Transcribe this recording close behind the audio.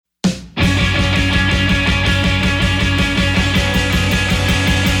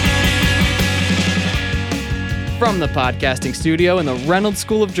From the podcasting studio in the Reynolds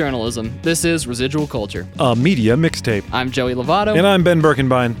School of Journalism, this is Residual Culture. A media mixtape. I'm Joey Lovato. And I'm Ben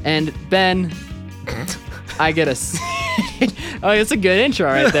Birkenbein. And Ben, I get a... Oh, it's a good intro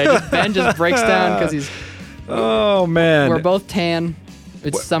right there. Ben just breaks down because he's... Oh, man. We're both tan.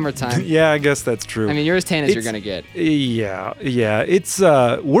 It's summertime. Yeah, I guess that's true. I mean, you're as tan as you're going to get. Yeah. It's,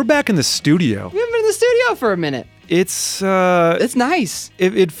 we're back in the studio. We haven't been in the studio for a minute. It's nice.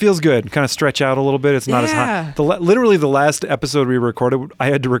 It feels good. Kind of stretch out a little bit. It's not as hot. Literally the last episode we recorded, I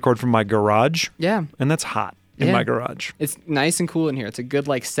had to record from my garage. Yeah. And that's hot in my garage. It's nice and cool in here. It's a good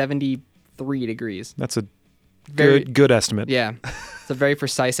 73 degrees. That's a good estimate. Yeah. It's a very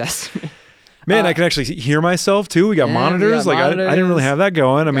precise estimate. Man, I can actually hear myself too. We got monitors. I didn't really have that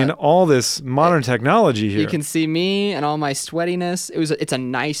going. I mean, all this modern technology here. You can see me and all my sweatiness. It's a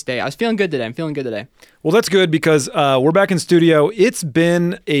nice day. I was feeling good today. I'm feeling good today. Well, that's good because we're back in studio. It's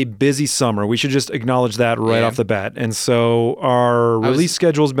been a busy summer. We should just acknowledge that right off the bat. And so our release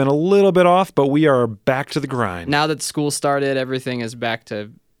schedule's been a little bit off, but we are back to the grind. Now that school started, everything is back to,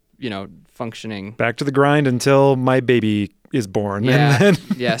 functioning. Back to the grind until my baby is born. Yeah. And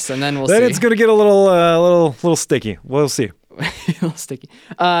then we'll see. Then it's going to get a little sticky. We'll see. A little sticky.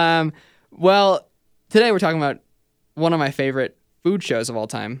 Well, today we're talking about one of my favorite food shows of all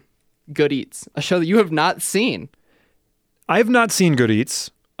time, Good Eats, a show that you have not seen. I have not seen Good Eats.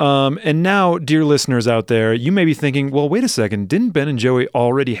 And now, dear listeners out there, you may be thinking, well, wait a second. Didn't Ben and Joey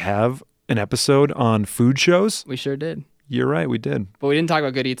already have an episode on food shows? We sure did. You're right, we did. But we didn't talk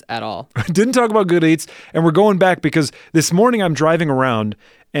about Good Eats at all. Didn't talk about Good Eats, and we're going back because this morning I'm driving around,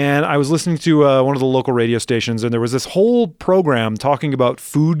 and I was listening to one of the local radio stations, and there was this whole program talking about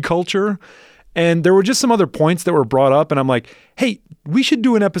food culture, and there were just some other points that were brought up, and I'm like, hey, we should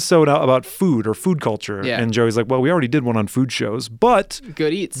do an episode about food or food culture. Yeah. And Joey's like, well, we already did one on food shows, but...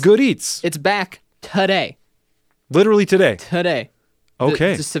 Good Eats. Good Eats. It's back today. Literally today. Today.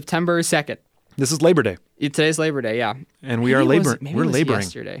 Okay. September 2nd. This is Labor Day. Today's Labor Day, yeah. And we are laboring. We're laboring.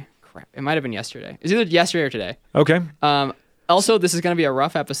 Yesterday. Crap. It might have been yesterday. It's either yesterday or today. Okay. Also, this is going to be a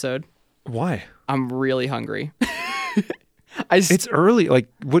rough episode. Why? I'm really hungry. It's early. Like,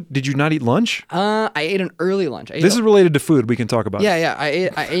 what? Did you not eat lunch? I ate an early lunch. This is related to food. We can talk about. Yeah. I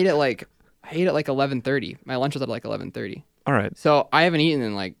ate at like 11:30. My lunch was at like 11:30. All right. So I haven't eaten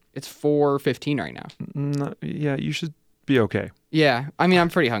in it's 4:15 right now. Yeah, you should be okay. Yeah, I mean I'm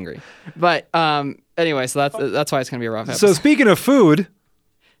pretty hungry, but anyway, so that's why it's gonna be a rough episode. So speaking of food,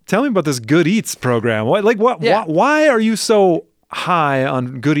 tell me about this Good Eats program. Why are you so high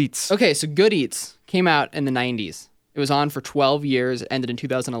on Good Eats? Okay, so Good Eats came out in the 90s. It was on for 12 years, ended in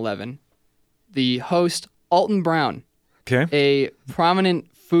 2011. The host, Alton Brown, a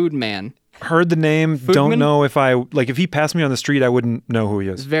prominent food man. Heard the name, don't know if if he passed me on the street, I wouldn't know who he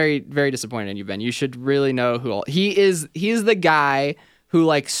is. Very, very disappointed in you, Ben. You should really know who he is. He's the guy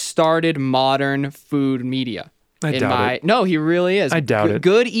who started modern food media. I doubt it. No, he really is. I doubt it.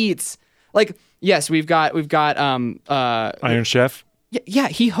 Good Eats. Yes, we've got Iron Chef? Yeah,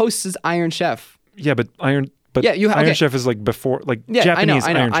 he hosts Iron Chef. Yeah, but Iron Chef is before, Japanese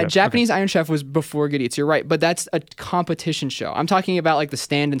Iron Chef. Japanese Iron Chef was before Good Eats. You're right, but that's a competition show. I'm talking about the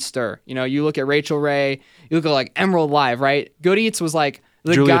Stand and Stir. You look at Rachel Ray, you look at Emerald Live, right? Good Eats was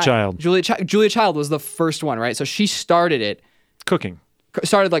Julia Child. Julia Child was the first one, right? So she started it. Cooking.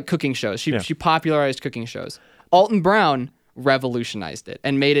 Started cooking shows. She popularized cooking shows. Alton Brown revolutionized it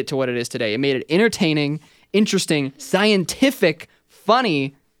and made it to what it is today. It made it entertaining, interesting, scientific,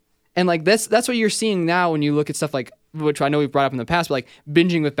 funny. And that's what you're seeing now when you look at stuff which I know we've brought up in the past, but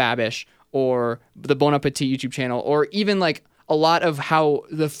Binging with Babish or the Bon Appetit YouTube channel, or even a lot of how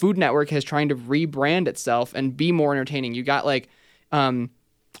the Food Network has trying to rebrand itself and be more entertaining. You got you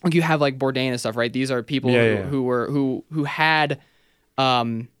have Bourdain and stuff, right? These are people who had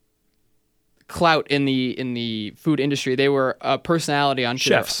clout in the food industry. They were a personality on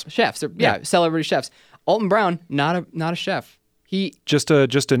chefs. Chefs, celebrity chefs. Alton Brown, not a chef. He just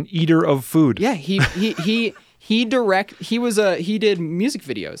an eater of food. Yeah, he did music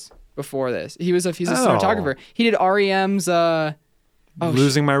videos before this. He's a cinematographer. He did REM's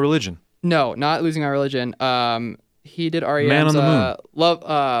Losing My Religion. No, not Losing My Religion. He did REM's Man on the Moon. Love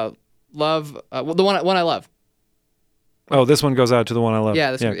the one I love. Oh, this one goes out to the one I love.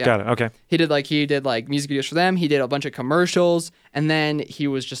 Yeah, got it. Okay. He did music videos for them. He did a bunch of commercials, and then he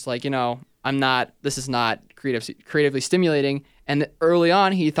was just this is not creatively stimulating. And early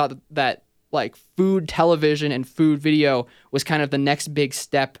on, he thought that food television and food video was kind of the next big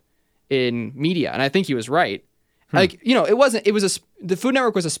step in media, and I think he was right. The Food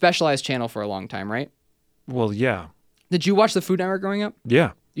Network was a specialized channel for a long time, right? Well, yeah. Did you watch the Food Network growing up?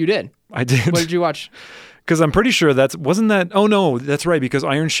 Yeah. You did? I did. What did you watch? Because I'm pretty sure wasn't that. Oh no, that's right. Because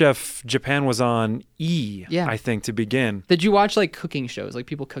Iron Chef Japan was on E, I think, to begin. Did you watch like cooking shows, like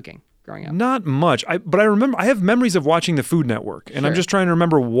people cooking growing up? Not much. But I remember I have memories of watching the Food Network, and I'm just trying to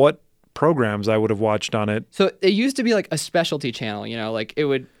remember what programs I would have watched on it. So it used to be like a specialty channel, like it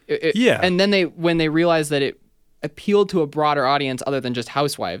would. Yeah. And then when they realized that it appealed to a broader audience other than just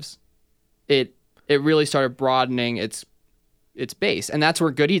housewives, it really started broadening its base, and that's where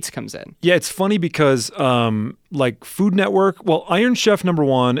Good Eats comes in. Yeah, it's funny because like Food Network, well, Iron Chef number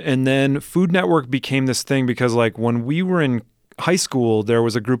one, and then Food Network became this thing because like when we were in high school, there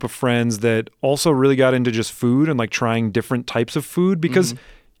was a group of friends that also really got into just food and like trying different types of food because,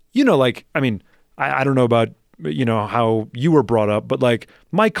 like, I mean, I don't know about, how you were brought up, but like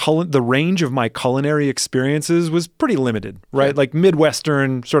the range of my culinary experiences was pretty limited, right? Sure. Like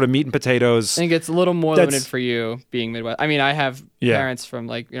Midwestern sort of meat and potatoes. I think it's a little more limited for you being Midwest. I mean, I have parents from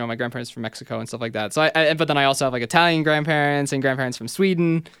like, my grandparents from Mexico and stuff like that. So but then I also have like Italian grandparents and grandparents from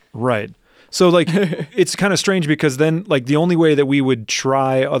Sweden. Right. So like it's kind of strange because then like the only way that we would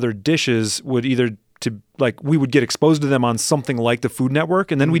try other dishes would either we would get exposed to them on something like the Food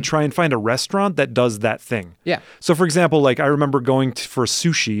Network, and then we'd try and find a restaurant that does that thing. Yeah. So for example, like I remember going for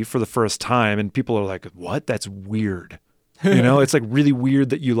sushi for the first time, and people are like, "What? That's weird." It's like really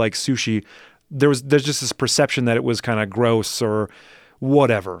weird that you like sushi. There's just this perception that it was kind of gross or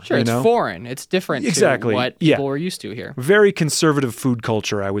whatever. Sure, it's foreign. It's different exactly. to what people are used to here. Very conservative food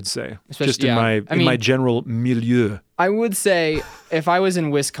culture, I would say. Just in my general milieu. I would say if I was in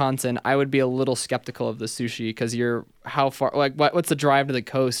Wisconsin, I would be a little skeptical of the sushi because how far? Like, what's the drive to the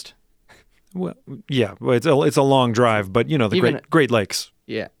coast? Well, yeah, it's a long drive, but the Great Lakes,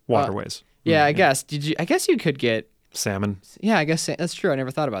 waterways. I guess. I guess you could get salmon. Yeah, I guess that's true. I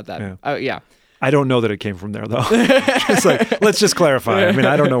never thought about that. Yeah. I don't know that it came from there, though. It's like, let's just clarify. I mean,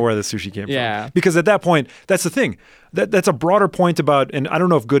 I don't know where the sushi came from. Because at that point, that's the thing. That's a broader point about, and I don't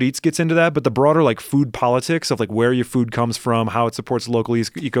know if Good Eats gets into that, but the broader like food politics of like where your food comes from, how it supports the local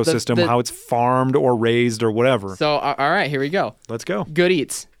ecosystem, how it's farmed or raised or whatever. So, all right, here we go. Let's go. Good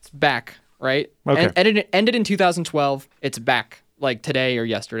Eats. It's back, right? Okay. And it ended in 2012. It's back like today or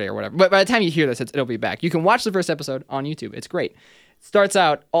yesterday or whatever. But by the time you hear this, it'll be back. You can watch the first episode on YouTube. It's great. Starts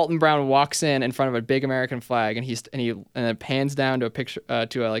out, Alton Brown walks in front of a big American flag, and it pans down to a picture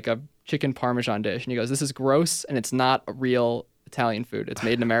to a chicken parmesan dish, and he goes, "This is gross, and it's not a real Italian food. It's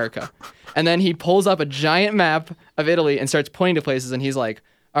made in America." And then he pulls up a giant map of Italy and starts pointing to places, and he's like,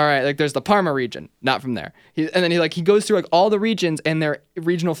 "All right, like there's the Parma region, not from there." And then he goes through like all the regions and their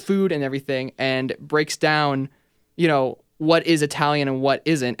regional food and everything, and breaks down, what is Italian and what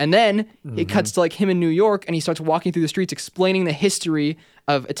isn't. And then it cuts to like him in New York, and he starts walking through the streets explaining the history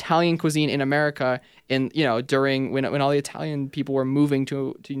of Italian cuisine in America during when all the Italian people were moving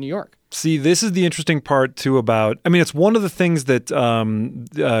to New York. See, this is the interesting part too it's one of the things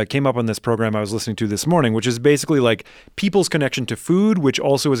that came up on this program I was listening to this morning, which is basically like people's connection to food, which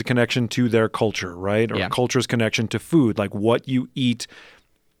also is a connection to their culture, right? Or culture's connection to food, like what you eat,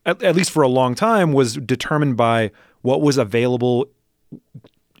 at least for a long time, was determined by what was available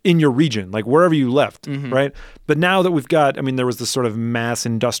in your region, like wherever you left, right? But now that we've got, there was this sort of mass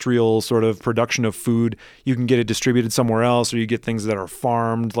industrial sort of production of food, you can get it distributed somewhere else, or you get things that are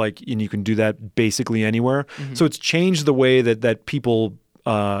farmed, and you can do that basically anywhere. So it's changed the way that people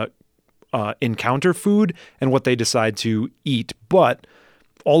encounter food and what they decide to eat. But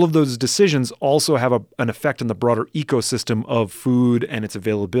all of those decisions also have an effect on the broader ecosystem of food and its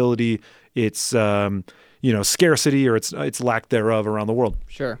availability, its scarcity or its lack thereof around the world.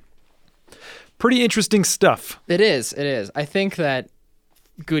 Sure. Pretty interesting stuff. It is. I think that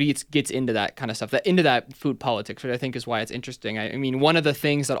Good Eats gets into that kind of stuff, into that food politics, which I think is why it's interesting. I mean, one of the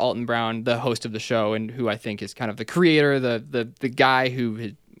things that Alton Brown, the host of the show, and who I think is kind of the creator, the guy who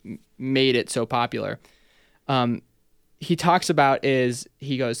has made it so popular, he talks about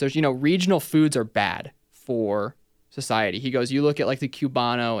he goes, there's, regional foods are bad for society. He goes, you look at like the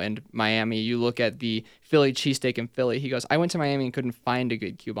Cubano in Miami, you look at the Philly cheesesteak in Philly. He goes, I went to Miami and couldn't find a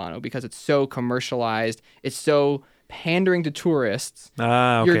good Cubano because it's so commercialized. It's so pandering to tourists.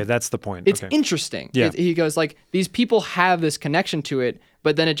 Okay, that's the point. It's interesting. Yeah. He goes, like, these people have this connection to it,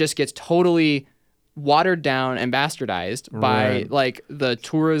 but then it just gets totally watered down and bastardized by like the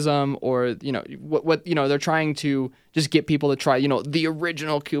tourism or what they're trying to just get people to try the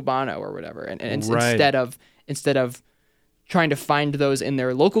original Cubano or whatever, and instead of trying to find those in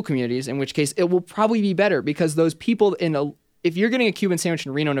their local communities, in which case it will probably be better because those people if you're getting a Cuban sandwich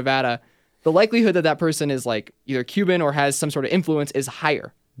in Reno, Nevada, the likelihood that person is like either Cuban or has some sort of influence is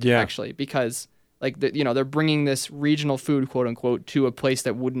higher. Yeah, actually, because like they're bringing this regional food, quote unquote, to a place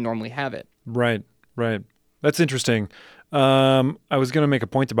that wouldn't normally have it. Right. That's interesting. I was going to make a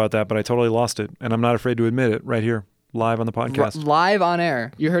point about that, but I totally lost it, and I'm not afraid to admit it right here, live on the podcast. Live on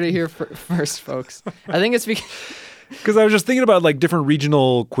air. You heard it here first, folks. I think it's because I was just thinking about like different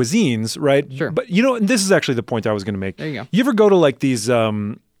regional cuisines, right? Sure. But you know, and this is actually the point I was going to make. There you go. You ever go to like these?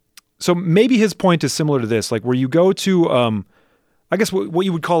 So maybe his point is similar to this, like where you go to, I guess what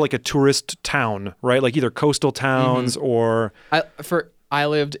you would call like a tourist town, right? Like either coastal towns or. I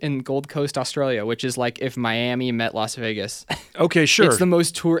lived in Gold Coast, Australia, which is like if Miami met Las Vegas. Okay, sure. It's the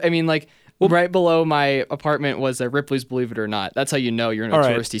most I mean, like right below my apartment was a Ripley's Believe It or Not. That's how you know you're in a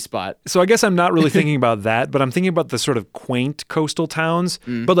touristy spot. So I guess I'm not really thinking about that, but I'm thinking about the sort of quaint coastal towns.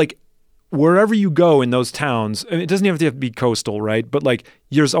 But like wherever you go in those towns, I mean, it doesn't even have to be coastal, right? But like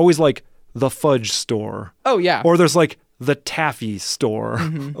there's always like the fudge store. Oh yeah. Or there's like the taffy store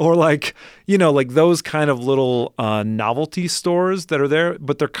or like, you know, like those kind of little novelty stores that are there,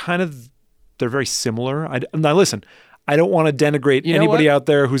 but they're very similar. Now listen, I don't want to denigrate anybody out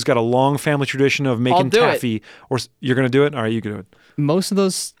there who's got a long family tradition of making taffy. Or you're going to do it? All right, you can do it. Most of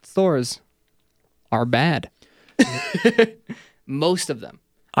those stores are bad. Most of them.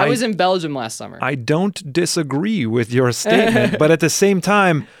 I was in Belgium last summer. I don't disagree with your statement, but at the same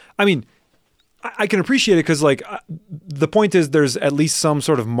time, I mean, I can appreciate it because, like, the point is there's at least some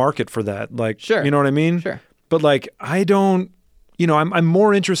sort of market for that. Like, sure. You know what I mean? Sure. But like, I don't, you know, I'm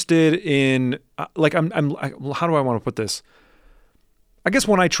more interested in, like, how do I want to put this? I guess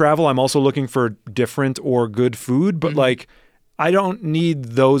when I travel, I'm also looking for different or good food, but like, I don't need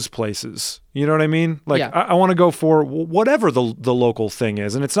those places. You know what I mean? Like, yeah. I want to go for whatever the local thing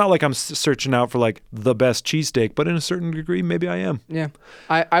is. And it's not like I'm searching out for like the best cheesesteak, but in a certain degree, maybe I am. Yeah.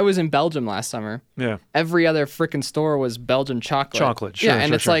 I was in Belgium last summer. Yeah. Every other freaking store was Belgian chocolate. Chocolate, sure. Yeah, and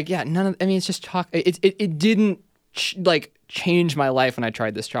sure, it's sure. like, yeah, it's just chocolate. It didn't change my life when I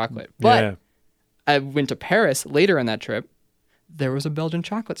tried this chocolate. But I went to Paris later in that trip. There was a Belgian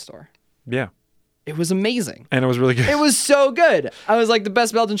chocolate store. Yeah. It was amazing. And it was really good. It was so good. I was like, the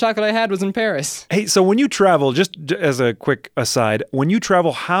best Belgian chocolate I had was in Paris. Hey, so when you travel, just as a quick aside, when you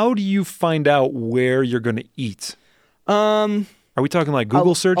travel, how do you find out where you're going to eat? Are we talking like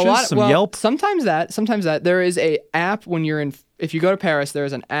Google searches, Yelp? Sometimes that. There is a app when you're in, if you go to Paris,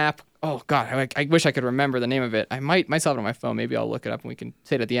 there's an app. Oh God, I wish I could remember the name of it. I might have it on my phone. Maybe I'll look it up and we can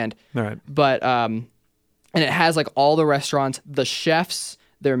say it at the end. All right. But, and it has like all the restaurants, the chefs,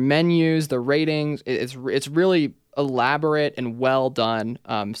 their menus, the ratings. It's really elaborate and well done.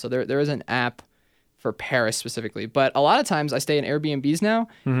 So there is an app for Paris specifically. But a lot of times I stay in Airbnbs now.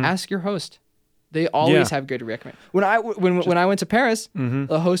 Ask your host. They always have good recommend. When I went to Paris,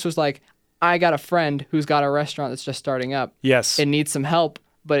 the host was like, I got a friend who's got a restaurant that's just starting up. Yes. It needs some help,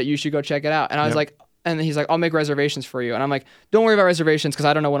 but you should go check it out. And I was like, and he's like, I'll make reservations for you. And I'm like, don't worry about reservations because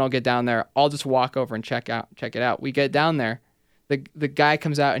I don't know when I'll get down there. I'll just walk over and check it out. We get down there. The guy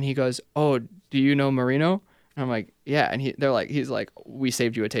comes out and he goes, oh, do you know Marino? And I'm like, yeah. And he's like, we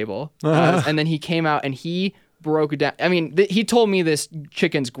saved you a table. And then he came out and he broke down. I mean, he told me this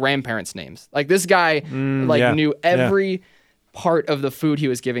chicken's grandparents' names. Like this guy knew every part of the food he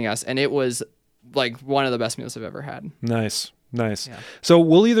was giving us. And it was like one of the best meals I've ever had. Nice. Yeah. So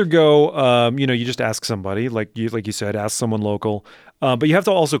we'll either go, you just ask somebody, like you said, ask someone local. But you have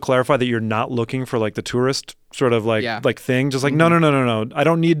to also clarify that you're not looking for like the tourist sort of like thing. Just like, no. I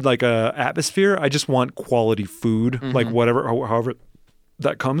don't need like a atmosphere. I just want quality food, like whatever, however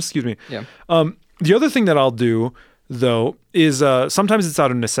that comes. Excuse me. Yeah. The other thing that I'll do though is sometimes it's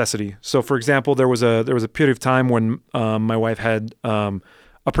out of necessity. So for example, there was a period of time when my wife had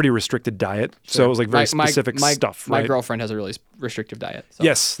a pretty restricted diet. Sure. So it was like very specific stuff. My right? girlfriend has a really restrictive diet. So.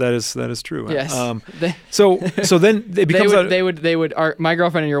 Yes, that is true. Yes. So then it becomes my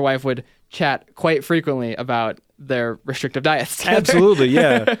girlfriend and your wife would chat quite frequently about their restrictive diets together. Absolutely,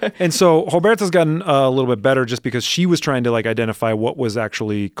 yeah. And so Roberta's gotten a little bit better just because she was trying to like identify what was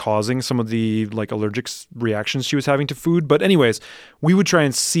actually causing some of the like allergic reactions she was having to food. But anyways, we would try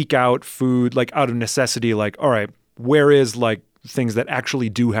and seek out food like out of necessity. Like, all right, where is like things that actually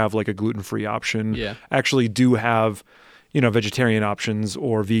do have like a gluten-free option, actually do have, vegetarian options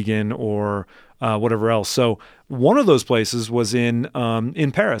or vegan or whatever else. So one of those places was in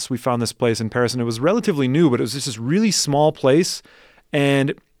Paris. We found this place in Paris and it was relatively new, but it was just this really small place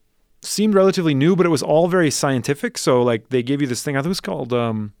and seemed relatively new, but it was all very scientific. So like they gave you this thing, I think it was called,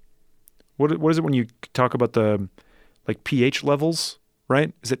 what is it when you talk about the like pH levels?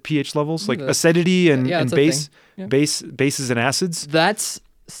 Right? Is it pH levels? Like acidity and bases and acids? That's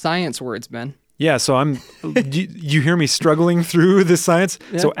science words, Ben. Yeah, so you hear me struggling through this science?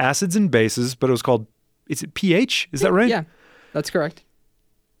 Yeah. So acids and bases, but it was called, is it pH? Is that right? Yeah, that's correct.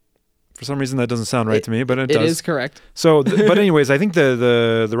 For some reason, that doesn't sound right to me, but it does. It is correct. So, but anyways, I think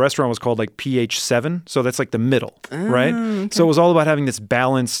the restaurant was called like pH7, so that's like the middle, right? Okay. So it was all about having this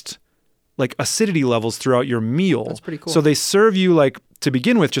balanced like acidity levels throughout your meal. That's pretty cool. So they serve you like to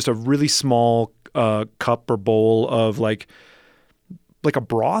begin with just a really small cup or bowl of like a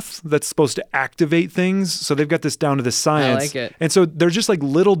broth that's supposed to activate things. So they've got this down to the science. I like it. And so they're just like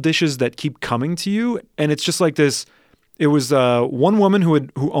little dishes that keep coming to you, and it's just like this. It was one woman who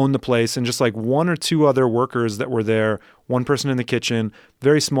owned the place, and just like one or two other workers that were there. One person in the kitchen,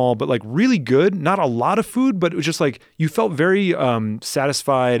 very small, but like really good. Not a lot of food, but it was just like you felt very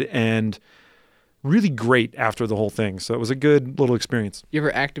satisfied and really great after the whole thing. So it was a good little experience. You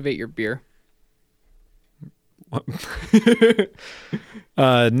ever activate your beer?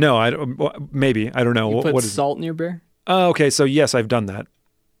 No, I don't, maybe I don't know. You put what is salt in your beer? Okay, so yes, I've done that.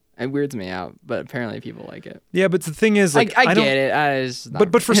 It weirds me out, but apparently people like it. Yeah, but the thing is, like, I get it.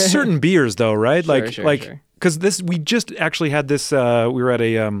 But for certain beers, though, right? Sure. Because we just actually had this. We were at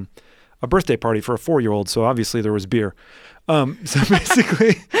a birthday party for a 4-year-old, so obviously there was beer. So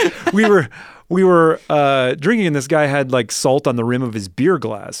basically, we were drinking, and this guy had like salt on the rim of his beer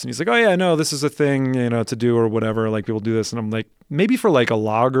glass, and he's like, "Oh yeah, no, this is a thing, to do or whatever. Like people do this," and I'm like, maybe for like a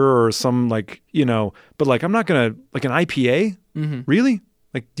lager or some like but like I'm not gonna like an IPA, really.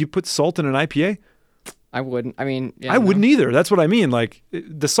 Like, do you put salt in an IPA? I wouldn't. I mean, yeah, I wouldn't either. That's what I mean. Like,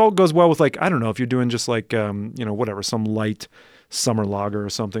 the salt goes well with, like, I don't know, if you're doing just like, whatever, some light summer lager or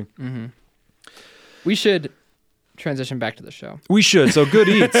something. Mm-hmm. We should transition back to the show. We should. So Good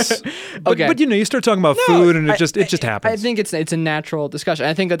Eats. Okay. But you start talking about food, and it just happens. I think it's a natural discussion.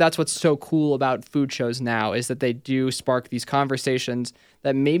 I think that's what's so cool about food shows now is that they do spark these conversations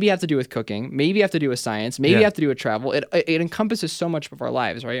that maybe have to do with cooking, maybe have to do with science, maybe have to do with travel. It encompasses so much of our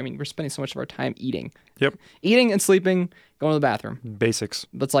lives, right? I mean, we're spending so much of our time eating. Yep. Eating and sleeping, going to the bathroom. Basics.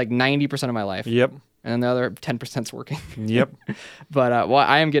 That's like 90% of my life. Yep. And then the other 10% is working. Yep. But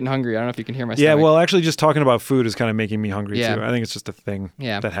I am getting hungry. I don't know if you can hear my stomach. Yeah, well, actually just talking about food is kind of making me hungry Yeah. too. I think it's just a thing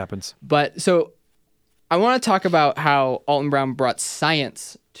that happens. But so I want to talk about how Alton Brown brought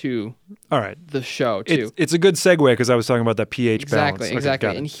science to the show too. It's a good segue because I was talking about that pH balance.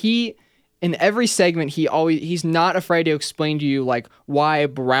 Exactly. And he, in every segment, he's not afraid to explain to you like why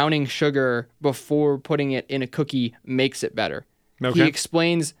browning sugar before putting it in a cookie makes it better. Okay. He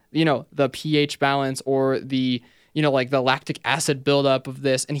explains, the pH balance or the, like the lactic acid buildup of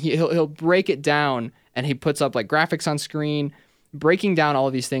this, and he'll break it down, and he puts up like graphics on screen, breaking down all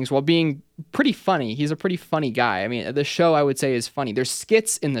of these things while being pretty funny. He's a pretty funny guy. I mean, the show I would say is funny. There's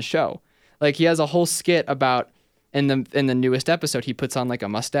skits in the show. Like he has a whole skit about in the newest episode, he puts on like a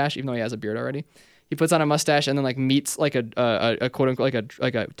mustache, even though he has a beard already. He puts on a mustache and then like meets like a quote unquote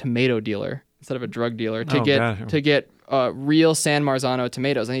like a tomato dealer instead of a drug dealer to get real San Marzano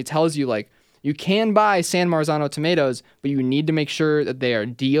tomatoes. And he tells you like you can buy San Marzano tomatoes, but you need to make sure that they are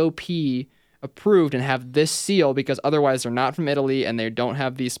DOP approved and have this seal because otherwise they're not from Italy and they don't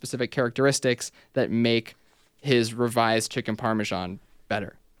have these specific characteristics that make his revised chicken parmesan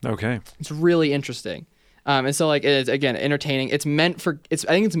better. Okay. It's really interesting. And so like it's again entertaining. I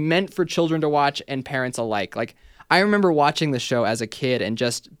think it's meant for children to watch and parents alike. Like I remember watching the show as a kid and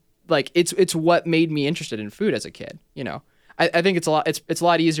just like it's what made me interested in food as a kid. I think it's a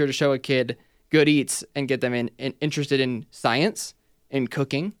lot easier to show a kid Good Eats and get them interested in science, in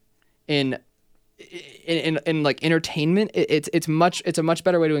cooking, in like entertainment. It's a much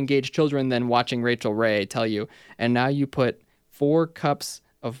better way to engage children than watching Rachel Ray tell you, and now you put 4 cups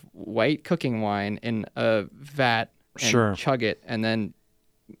of white cooking wine in a vat and chug it and then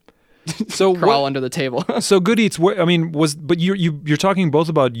crawl under the table. So Good Eats, but you're talking both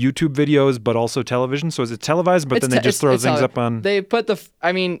about YouTube videos but also television. So is it televised? But then they just throw things up on. They put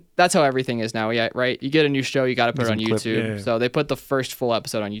that's how everything is now. Yeah, right. You get a new show, you got to put it on YouTube. Yeah. So they put the first full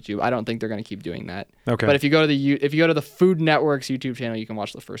episode on YouTube. I don't think they're going to keep doing that. Okay. But if you go to the Food Network's YouTube channel, you can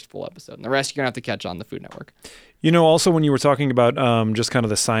watch the first full episode, and the rest you're gonna have to catch on the Food Network. Also when you were talking about just kind of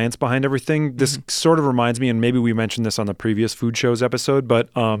the science behind everything, this sort of reminds me, and maybe we mentioned this on the previous food shows episode, but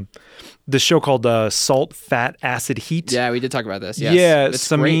this show called Salt, Fat, Acid, Heat. Yeah, we did talk about this. Yes. Yeah,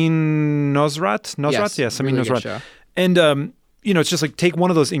 Samin Nosrat. Yes, yeah, Samin really Nosrat. And it's just like take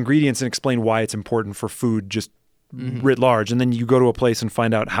one of those ingredients and explain why it's important for food just writ large, and then you go to a place and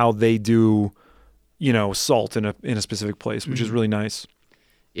find out how they do, salt in a specific place, which is really nice.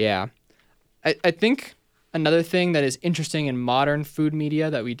 Yeah, I think. Another thing that is interesting in modern food media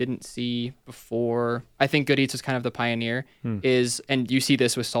that we didn't see before, I think Good Eats was kind of the pioneer, is, and you see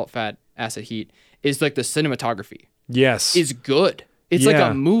this with Salt, Fat, Acid, Heat, is like the cinematography. Yes. Is good. It's like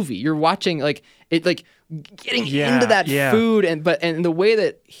a movie. You're watching like it, like getting into that food, and the way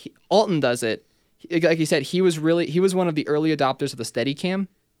that Alton does it, like you said, he was one of the early adopters of the Steadicam.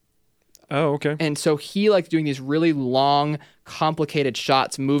 Oh, okay. And so he liked doing these really long, complicated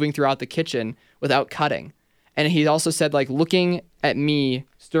shots moving throughout the kitchen without cutting. And he also said, like, looking at me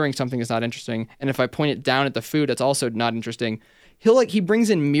stirring something is not interesting. And if I point it down at the food, that's also not interesting. He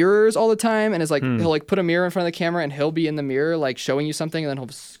brings in mirrors all the time and is like, he'll like put a mirror in front of the camera and he'll be in the mirror, like showing you something, and then he'll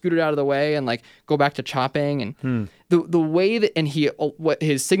scoot it out of the way and like go back to chopping. And the way that, and what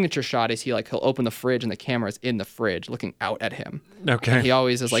his signature shot is, he'll open the fridge and the camera is in the fridge looking out at him. Okay. And he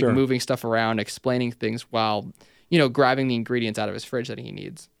always is like moving stuff around, explaining things while, grabbing the ingredients out of his fridge that he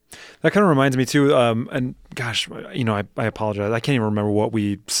needs. That kind of reminds me too, and gosh, I apologize. I can't even remember what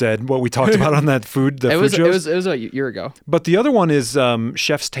we talked about on that food. It was a year ago. But the other one is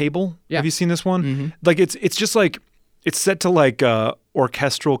Chef's Table. Yeah. Have you seen this one? Mm-hmm. Like it's just like it's set to like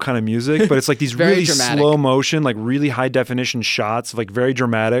orchestral kind of music, but it's like these really dramatic, slow motion, like really high definition shots, like very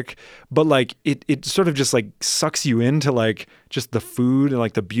dramatic. But like it sort of just like sucks you into like just the food and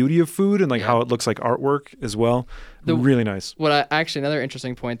like the beauty of food and like how it looks like artwork as well. Really nice. Another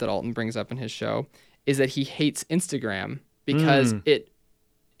interesting point that Alton brings up in his show is that he hates Instagram because it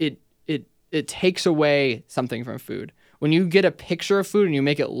takes away something from food. When you get a picture of food and you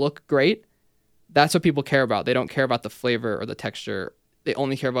make it look great, that's what people care about. They don't care about the flavor or the texture. They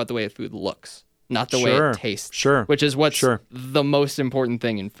only care about the way the food looks, not the way it tastes. Sure. Which is what's the most important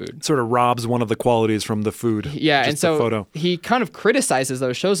thing in food. It sort of robs one of the qualities from the food. Yeah, and so photo. He kind of criticizes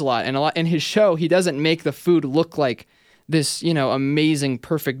those shows a lot. And in his show, he doesn't make the food look like this, amazing,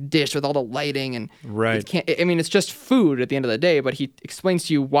 perfect dish with all the lighting and it's just food at the end of the day. But he explains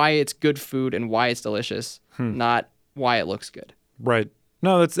to you why it's good food and why it's delicious, not why it looks good. Right.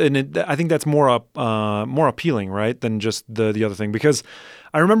 No, I think that's more appealing, right, than just the other thing. Because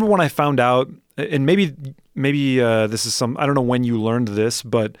I remember when I found out, and maybe this is I don't know when you learned this,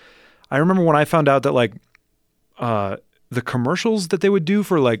 but I remember when I found out that like the commercials that they would do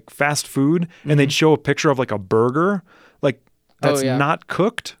for like fast food, and they'd show a picture of like a burger, like that's not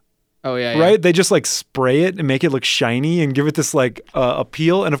cooked. Oh yeah, right. They just like spray it and make it look shiny and give it this like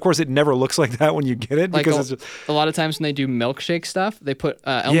appeal. And of course, it never looks like that when you get it because it's just... a lot of times when they do milkshake stuff, they put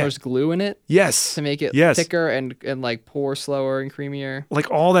Elmer's glue in it. Yes, to make it thicker and like pour slower and creamier.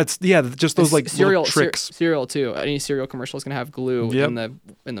 Like all that's just those like cereal tricks. Cereal too. Any cereal commercial is gonna have glue in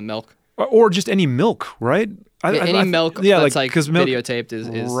the milk. Or just any milk, right? Any milk that's like videotaped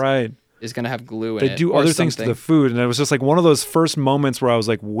is right. Is going to have glue in it. They do other things to the food. And it was just like one of those first moments where I was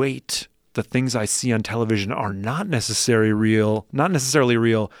like, wait, the things I see on television are not necessarily real.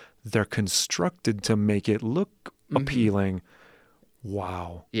 They're constructed to make it look appealing.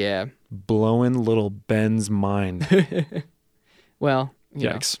 Wow. Yeah. Blowing little Ben's mind. Well,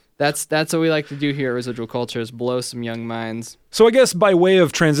 yikes. That's what we like to do here at Residual Culture, is blow some young minds. So I guess by way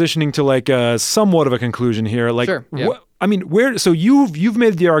of transitioning to like somewhat of a conclusion here, like sure, yeah. So you've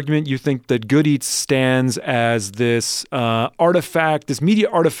made the argument you think that Good Eats stands as this artifact, this media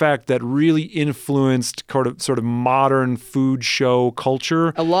artifact that really influenced sort of modern food show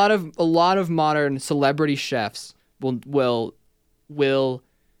culture. A lot of modern celebrity chefs will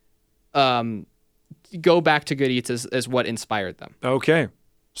go back to Good Eats as what inspired them. Okay.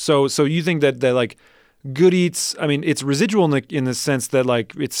 So you think that like Good Eats, it's residual in the sense that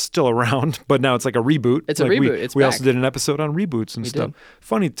like it's still around, but now it's like a reboot. It's like a reboot. We also did an episode on reboots and stuff.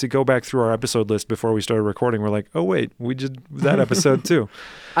 Funny to go back through our episode list before we started recording. We're like, oh wait, we did that episode too.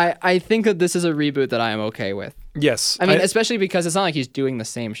 I think that this is a reboot that I am okay with. Yes. Especially because it's not like he's doing the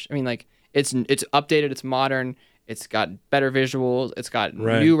same. Like it's updated, it's modern, it's got better visuals, it's got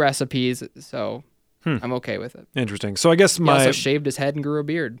new recipes. So I'm okay with it. Interesting. So I guess he also shaved his head and grew a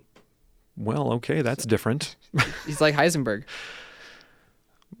beard. Well, okay, that's different. He's like Heisenberg.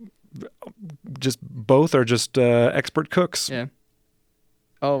 Just both are just expert cooks. Yeah.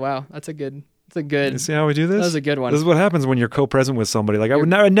 Oh wow, that's a good. You see how we do this? That was a good one. This is what happens when you're co-present with somebody. Like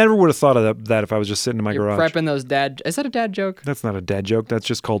I never would have thought of that if I was just sitting in my garage. Prepping those dad. Is that a dad joke? That's not a dad joke. That's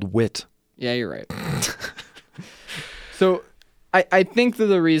just called wit. Yeah, you're right. So, I think that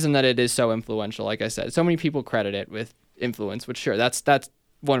the reason that it is so influential, like I said, so many people credit it with influence. Which sure, that's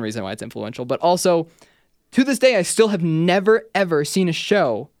one reason why it's influential. But also, to this day, I still have never ever seen a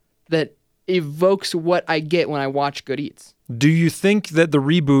show that evokes what I get when I watch Good Eats. Do you think that the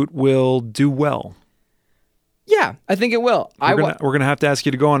reboot will do well? Yeah, I think it will. We're going to have to ask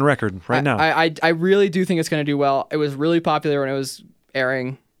you to go on record now. I really do think it's going to do well. It was really popular when it was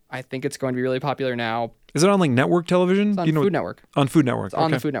airing. I think it's going to be really popular now. Is it on like network television? It's on Food Network. On Food Network. It's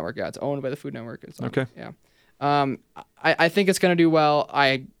on the Food Network. Yeah, it's owned by the Food Network. Okay. Yeah. I think it's going to do well.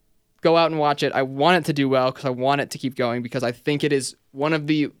 I go out and watch it. I want it to do well because I want it to keep going because I think it is one of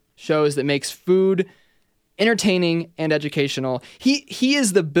the shows that makes food entertaining and educational. He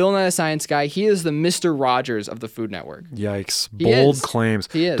is the Bill Nye the Science Guy. He is the Mr. Rogers of the Food Network. Yikes. Bold claims.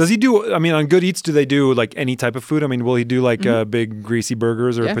 He is. Does he do, I mean, on Good Eats, do they do like any type of food? I mean, will he do like big greasy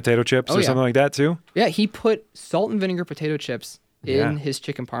burgers or potato chips or something like that too? Yeah, he put salt and vinegar potato chips in his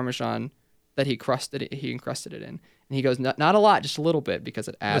chicken parmesan that he encrusted it in. And he goes, not a lot, just a little bit because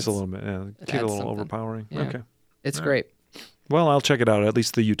it adds. Just a little bit, yeah. Keep it a little something. Overpowering. Yeah. Okay. It's great. Well, I'll check it out, at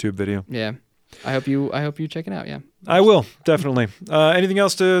least the YouTube video. Yeah. I hope you check it out, yeah. I will, definitely. Anything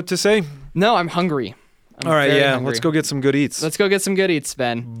else to say? No, I'm hungry. All right, hungry. Let's go get some Good Eats. Let's go get some Good Eats,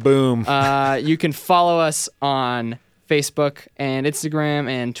 Ben. Boom. You can follow us on Facebook and Instagram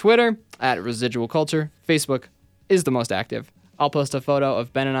and Twitter at Residual Culture. Facebook is the most active. I'll post a photo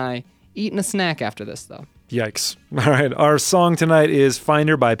of Ben and I eating a snack after this, though. Yikes. All right, our song tonight is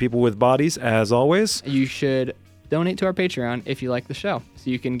Finder by People with Bodies, as always. You should donate to our Patreon if you like the show, so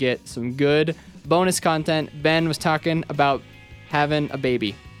you can get some good bonus content. Ben was talking about having a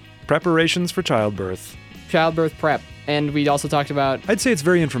baby. Preparations for childbirth. Childbirth prep. And we also talked about... I'd say it's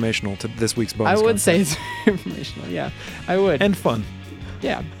very informational to this week's bonus I would content. say it's informational, yeah. I would. And fun.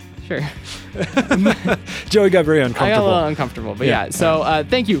 Yeah, sure. Joey got very uncomfortable. I got a little uncomfortable, but yeah. So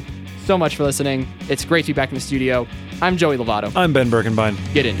thank you so much for listening. It's great to be back in the studio. I'm Joey Lovato. I'm Ben Birkenbein.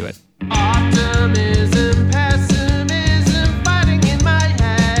 Get into it.